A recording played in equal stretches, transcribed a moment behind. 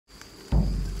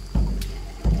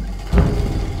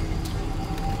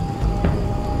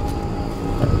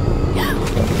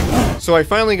So I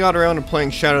finally got around to playing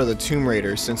Shadow of the Tomb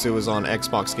Raider since it was on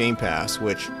Xbox Game Pass,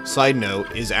 which, side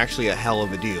note, is actually a hell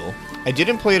of a deal. I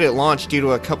didn't play it at launch due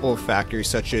to a couple of factors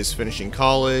such as finishing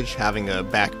college, having a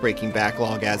back-breaking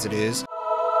backlog as it is,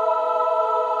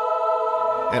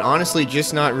 and honestly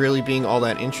just not really being all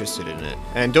that interested in it.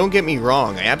 And don't get me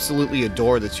wrong, I absolutely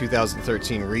adore the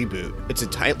 2013 reboot. It's a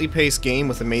tightly paced game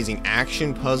with amazing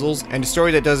action, puzzles, and a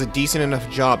story that does a decent enough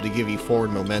job to give you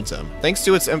forward momentum. Thanks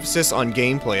to its emphasis on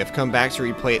gameplay, I've come back to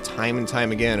replay it time and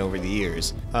time again over the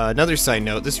years. Another side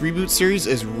note, this reboot series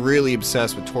is really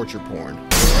obsessed with torture porn.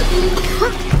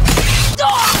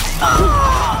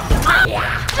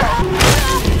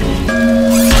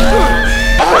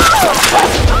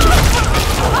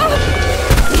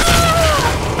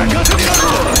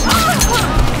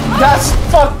 That's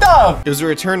fucked up! It was a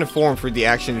return to form for the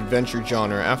action-adventure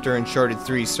genre after Uncharted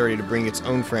 3 started to bring its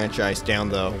own franchise down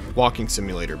the walking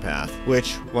simulator path,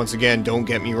 which, once again, don't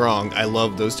get me wrong, I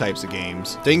love those types of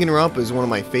games. Danganronpa is one of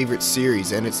my favorite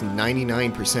series, and it's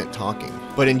 99% talking.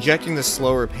 But injecting the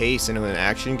slower pace into an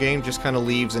action game just kind of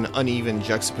leaves an uneven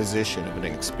juxtaposition of an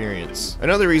experience.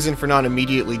 Another reason for not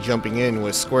immediately jumping in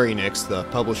was Square Enix, the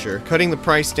publisher, cutting the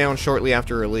price down shortly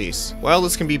after release. While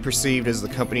this can be perceived as the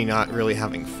company not really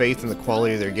having faith in the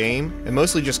quality of their game, it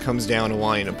mostly just comes down to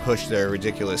wanting to push their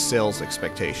ridiculous sales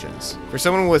expectations. For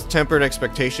someone with tempered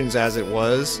expectations as it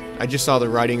was, I just saw the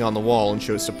writing on the wall and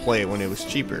chose to play it when it was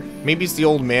cheaper. Maybe it's the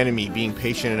old man in me being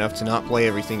patient enough to not play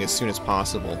everything as soon as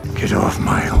possible. Get off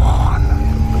my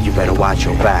lawn. You better watch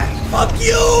your back. Fuck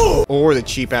you! Or the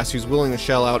cheap ass who's willing to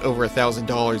shell out over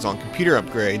 $1,000 on computer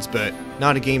upgrades, but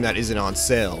not a game that isn't on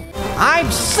sale.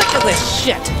 I'm sick of this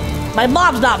shit! My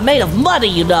mom's not made of money,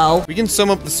 you know! We can sum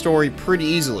up the story pretty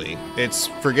easily. It's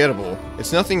forgettable.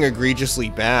 It's nothing egregiously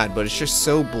bad, but it's just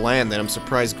so bland that I'm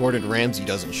surprised Gordon Ramsay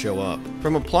doesn't show up.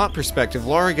 From a plot perspective,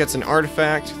 Lara gets an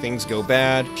artifact, things go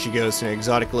bad, she goes to an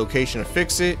exotic location to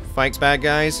fix it, fights bad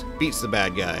guys, beats the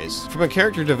bad guys. From a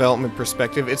character development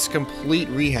perspective, it's a complete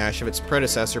rehash of its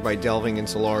predecessor by delving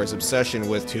into Lara's obsession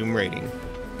with tomb raiding.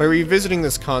 By revisiting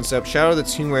this concept, Shadow of the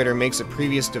Tomb Raider makes a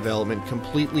previous development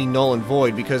completely null and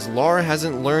void because Lara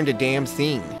hasn't learned a damn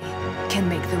thing. Can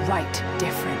make the right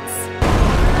difference.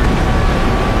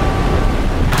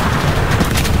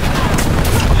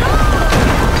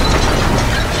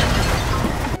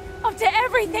 After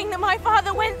everything that my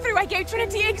father went through, I gave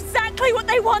Trinity exactly what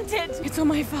they wanted. It's all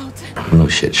my fault. No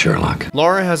shit, Sherlock.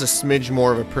 Lara has a smidge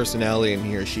more of a personality in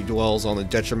here. She dwells on the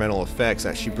detrimental effects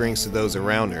that she brings to those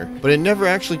around her, but it never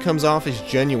actually comes off as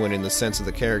genuine in the sense of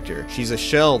the character. She's a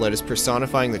shell that is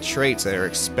personifying the traits that are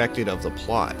expected of the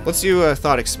plot. Let's do a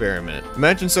thought experiment.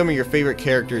 Imagine some of your favorite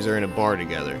characters are in a bar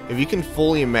together. If you can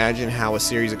fully imagine how a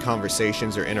series of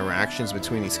conversations or interactions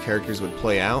between these characters would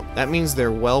play out, that means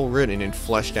they're well written and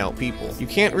fleshed out people. You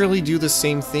can't really do the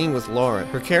same thing with Lara.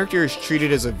 Her character is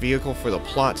treated as a vehicle for the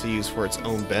plot to use for its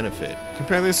own benefit.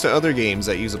 Compare this to other games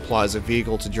that use a plot as a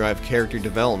vehicle to drive character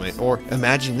development, or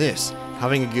imagine this,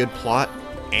 having a good plot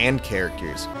and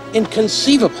characters.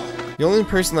 Inconceivable. The only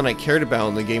person that I cared about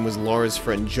in the game was Lara's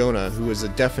friend Jonah, who was a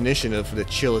definition of the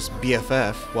chillest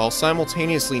BFF, while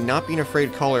simultaneously not being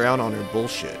afraid to call her out on her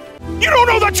bullshit. You don't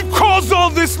know that you caused all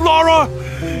this, Lara!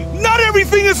 Not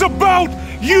everything is about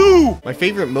you! My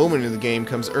favorite moment in the game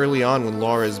comes early on when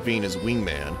Lara is being his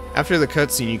wingman. After the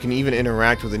cutscene, you can even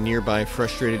interact with a nearby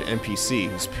frustrated NPC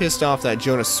who's pissed off that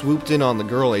Jonah swooped in on the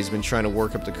girl he's been trying to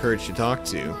work up the courage to talk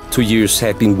to. 2 years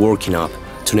I've been working up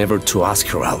to never to ask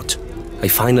her out. I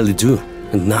finally do,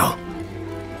 and now,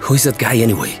 who is that guy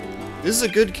anyway? This is a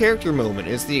good character moment.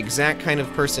 It's the exact kind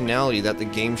of personality that the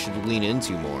game should lean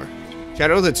into more.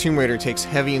 Shadow of the Tomb Raider takes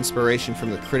heavy inspiration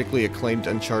from the critically acclaimed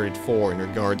Uncharted 4 in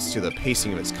regards to the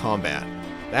pacing of its combat.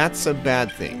 That's a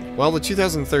bad thing. While the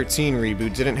 2013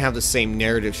 reboot didn't have the same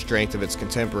narrative strength of its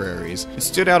contemporaries, it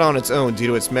stood out on its own due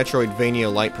to its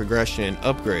Metroidvania-like progression and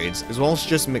upgrades, as well as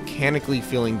just mechanically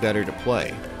feeling better to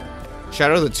play.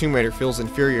 Shadow of the Tomb Raider feels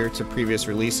inferior to previous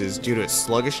releases due to its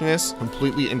sluggishness,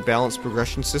 completely imbalanced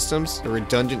progression systems, a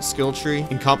redundant skill tree,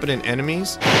 incompetent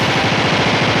enemies,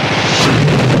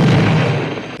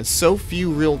 and so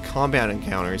few real combat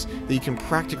encounters that you can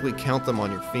practically count them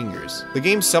on your fingers. The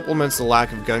game supplements the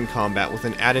lack of gun combat with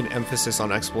an added emphasis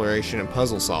on exploration and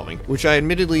puzzle solving, which I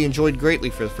admittedly enjoyed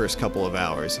greatly for the first couple of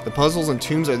hours. The puzzles and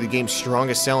tombs are the game's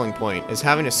strongest selling point, as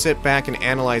having to sit back and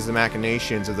analyze the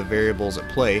machinations of the variables at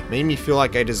play made me feel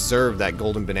like I deserved that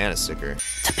golden banana sticker.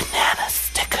 The banana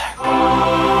sticker.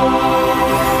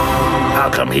 How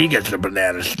come he gets a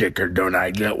banana sticker? Don't I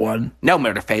get one? No,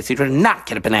 Murderface, you do not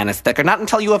get a banana sticker, not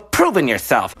until you have proven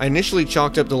yourself. I initially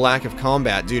chalked up the lack of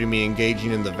combat due to me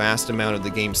engaging in the vast amount of the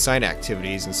game's side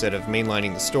activities instead of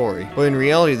mainlining the story, but in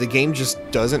reality the game just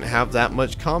doesn't have that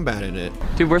much combat in it.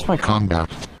 Dude, where's my combat?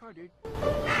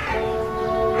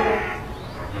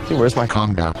 Dude, where's my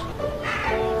combat?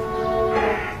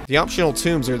 The optional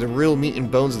tombs are the real meat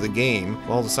and bones of the game,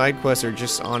 while the side quests are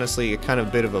just honestly a kind of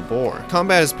bit of a bore.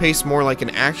 Combat is paced more like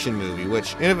an action movie,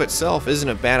 which in of itself isn't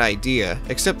a bad idea,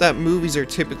 except that movies are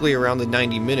typically around the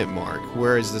 90-minute mark,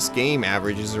 whereas this game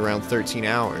averages around 13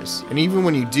 hours. And even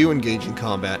when you do engage in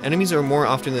combat, enemies are more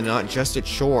often than not just a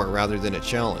chore rather than a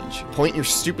challenge. Point your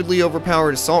stupidly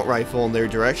overpowered assault rifle in their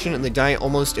direction and they die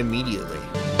almost immediately.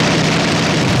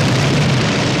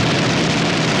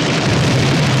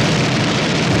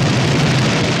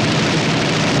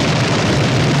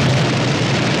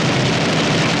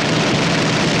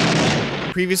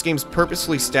 Previous games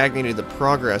purposely stagnated the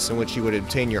progress in which you would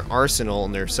obtain your arsenal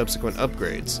and their subsequent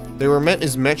upgrades. They were meant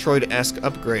as Metroid-esque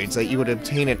upgrades that you would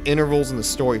obtain at intervals in the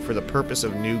story for the purpose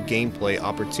of new gameplay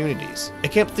opportunities.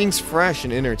 It kept things fresh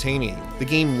and entertaining. The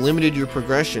game limited your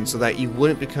progression so that you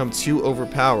wouldn't become too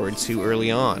overpowered too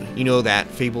early on. You know, that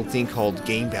fabled thing called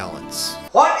game balance.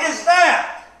 What is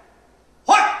that?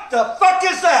 What the fuck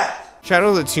is that? Shadow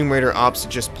of the Tomb Raider opts to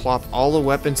just plop all the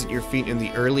weapons at your feet in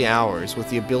the early hours with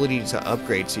the ability to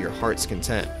upgrade to your heart's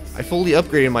content. I fully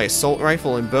upgraded my assault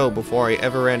rifle and bow before I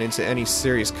ever ran into any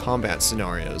serious combat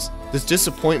scenarios. This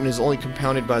disappointment is only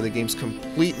compounded by the game's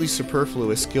completely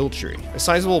superfluous skill tree. A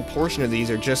sizable portion of these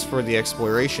are just for the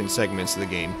exploration segments of the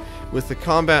game, with the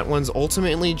combat ones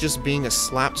ultimately just being a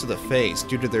slap to the face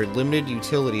due to their limited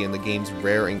utility in the game's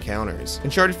rare encounters.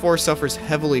 Uncharted 4 suffers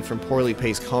heavily from poorly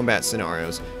paced combat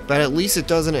scenarios, but at least it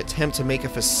doesn't attempt to make a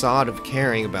facade of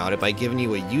caring about it by giving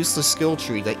you a useless skill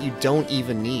tree that you don't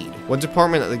even need. One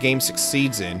department that the game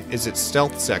succeeds in is its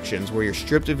stealth sections, where you're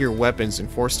stripped of your weapons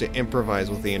and forced to improvise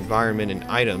with the environment and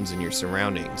items in your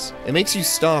surroundings. It makes you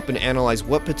stop and analyze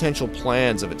what potential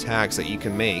plans of attacks that you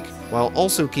can make, while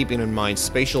also keeping in mind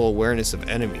spatial awareness of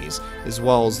enemies, as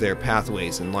well as their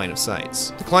pathways and line of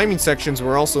sights. The climbing sections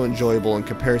were also enjoyable in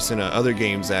comparison to other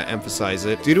games that emphasize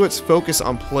it, due to its focus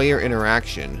on player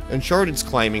interaction. Uncharted's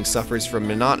climbing suffers from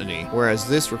monotony, whereas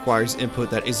this requires input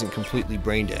that isn't completely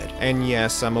brain dead. And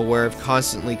yes, I'm aware I've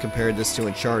constantly compared this to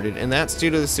Uncharted, and that's due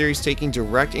to the series taking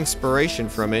direct inspiration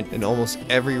from it in almost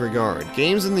every regard.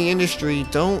 Games in the industry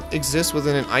don't exist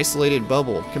within an isolated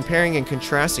bubble. Comparing and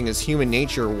contrasting is human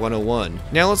nature 101.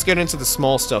 Now let's get into the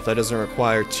small stuff that doesn't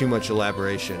require too much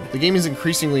elaboration. The game is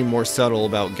increasingly more subtle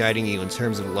about guiding you in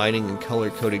terms of lighting and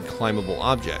color-coded climbable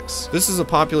objects. This is a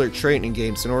popular trait in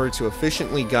games in order to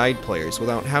efficiently guide players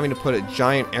without having to put a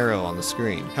giant arrow on the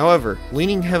screen. However,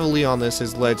 leaning heavily on this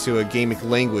has led to a gamic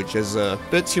language as a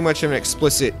bit too much of an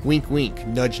explicit wink wink,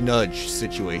 nudge nudge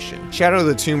situation. Shadow of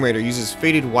the Tomb Raider uses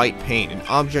faded white paint and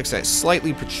objects that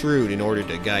slightly protrude in order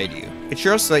to guide you. It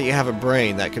trusts that you have a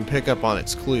brain that can pick up on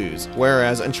its clues,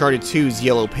 whereas Uncharted 2's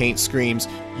yellow paint screams,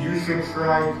 "You should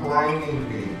try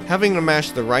climbing me." Having to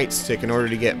mash the right stick in order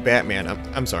to get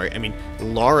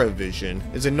Lara vision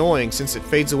is annoying since it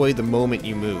fades away the moment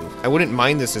you move. I wouldn't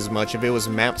mind this as much if it was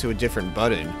mapped to a different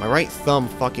button. My right thumb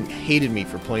fucking hated me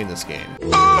for playing this game.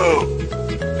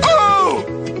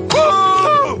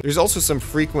 There's also some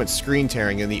frequent screen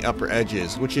tearing in the upper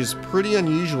edges, which is pretty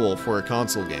unusual for a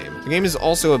console game. The game is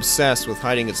also obsessed with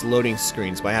hiding its loading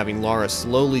screens by having Lara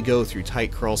slowly go through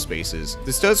tight crawl spaces.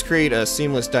 This does create a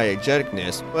seamless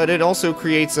diegeticness, but it also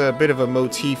creates a bit of a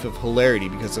motif of hilarity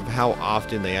because of how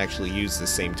often they actually use the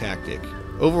same tactic.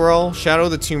 Overall, Shadow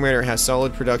of the Tomb Raider has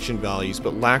solid production values,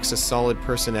 but lacks a solid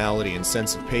personality and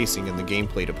sense of pacing in the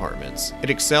gameplay departments. It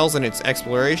excels in its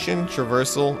exploration,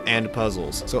 traversal, and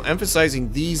puzzles, so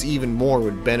emphasizing these even more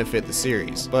would benefit the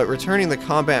series. But returning the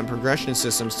combat and progression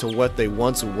systems to what they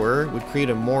once were would create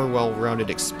a more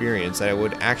well-rounded experience that I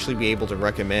would actually be able to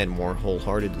recommend more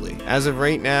wholeheartedly. As of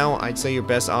right now, I'd say your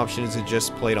best option is to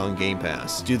just play it on Game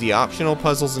Pass. Do the optional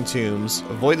puzzles and tombs,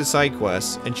 avoid the side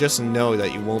quests, and just know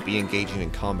that you won't be engaging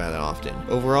in combat that often.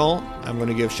 Overall, I'm going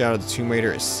to give Shadow of the Tomb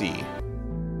Raider a C.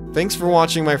 Thanks for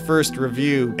watching my first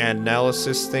review and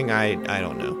analysis thing. I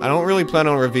don't know. I don't really plan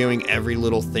on reviewing every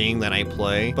little thing that I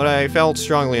play, but I felt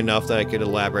strongly enough that I could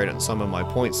elaborate on some of my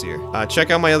points here.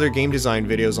 Check out my other game design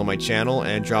videos on my channel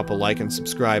and drop a like and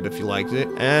subscribe if you liked it.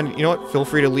 And you know what? Feel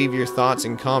free to leave your thoughts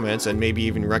and comments and maybe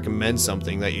even recommend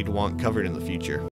something that you'd want covered in the future.